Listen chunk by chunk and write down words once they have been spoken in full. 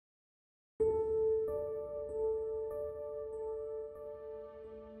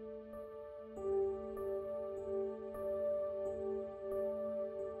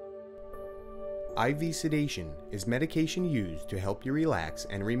IV sedation is medication used to help you relax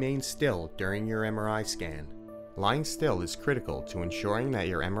and remain still during your MRI scan. Lying still is critical to ensuring that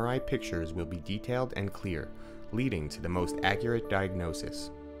your MRI pictures will be detailed and clear, leading to the most accurate diagnosis.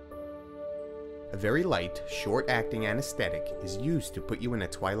 A very light, short-acting anesthetic is used to put you in a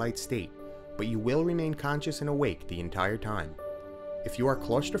twilight state, but you will remain conscious and awake the entire time. If you are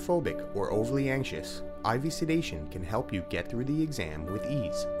claustrophobic or overly anxious, IV sedation can help you get through the exam with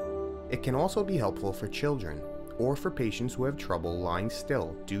ease. It can also be helpful for children or for patients who have trouble lying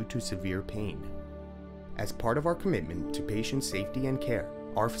still due to severe pain. As part of our commitment to patient safety and care,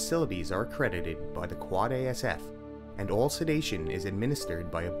 our facilities are accredited by the Quad ASF, and all sedation is administered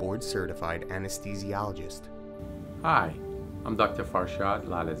by a board-certified anesthesiologist. Hi, I'm Dr. Farshad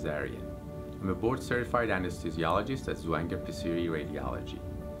Lalazarian. I'm a board-certified anesthesiologist at Zwanger-Pesiri Radiology.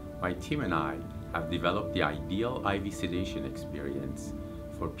 My team and I have developed the ideal IV sedation experience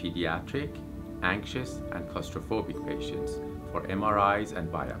for pediatric, anxious, and claustrophobic patients for MRIs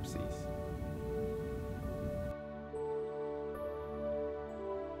and biopsies.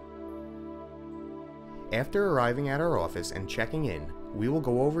 After arriving at our office and checking in, we will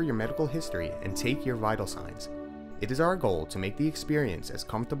go over your medical history and take your vital signs. It is our goal to make the experience as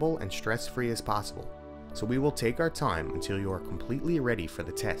comfortable and stress-free as possible, so we will take our time until you are completely ready for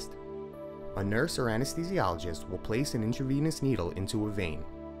the test. A nurse or anesthesiologist will place an intravenous needle into a vein.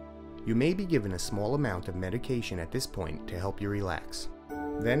 You may be given a small amount of medication at this point to help you relax.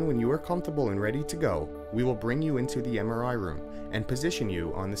 Then, when you are comfortable and ready to go, we will bring you into the MRI room and position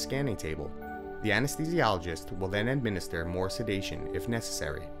you on the scanning table. The anesthesiologist will then administer more sedation if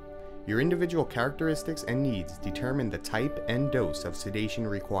necessary. Your individual characteristics and needs determine the type and dose of sedation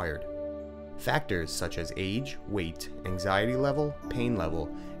required. Factors such as age, weight, anxiety level, pain level,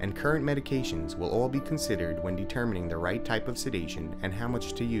 and current medications will all be considered when determining the right type of sedation and how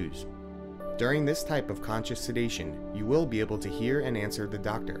much to use. During this type of conscious sedation, you will be able to hear and answer the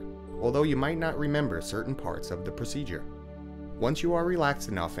doctor, although you might not remember certain parts of the procedure. Once you are relaxed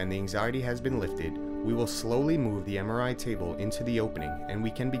enough and the anxiety has been lifted, we will slowly move the MRI table into the opening and we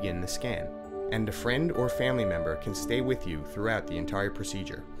can begin the scan. And a friend or family member can stay with you throughout the entire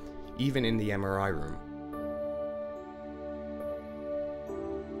procedure, even in the MRI room.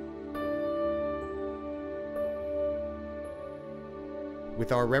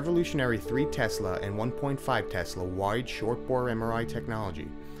 With our revolutionary 3 Tesla and 1.5 Tesla wide short-bore MRI technology,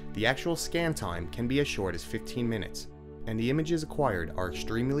 the actual scan time can be as short as 15 minutes. And the images acquired are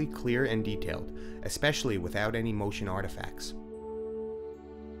extremely clear and detailed, especially without any motion artifacts.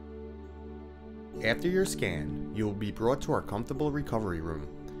 After your scan, you will be brought to our comfortable recovery room.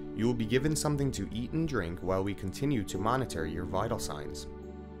 You will be given something to eat and drink while we continue to monitor your vital signs.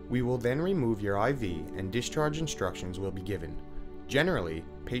 We will then remove your IV and discharge instructions will be given. Generally,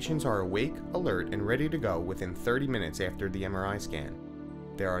 patients are awake, alert, and ready to go within 30 minutes after the MRI scan.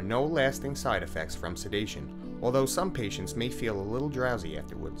 There are no lasting side effects from sedation, although some patients may feel a little drowsy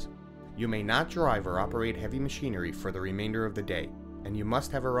afterwards. You may not drive or operate heavy machinery for the remainder of the day, and you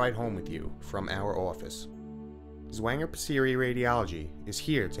must have a ride home with you from our office. Zwanger-Pesiri Radiology is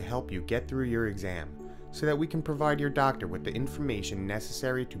here to help you get through your exam, so that we can provide your doctor with the information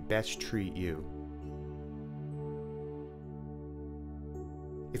necessary to best treat you.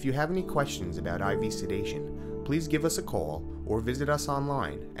 If you have any questions about IV sedation, please give us a call or visit us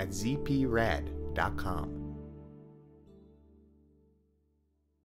online at ZPRad.com.